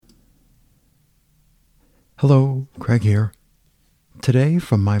Hello, Craig here. Today,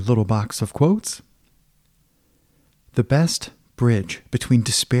 from my little box of quotes, the best bridge between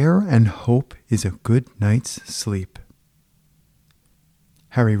despair and hope is a good night's sleep.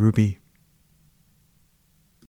 Harry Ruby.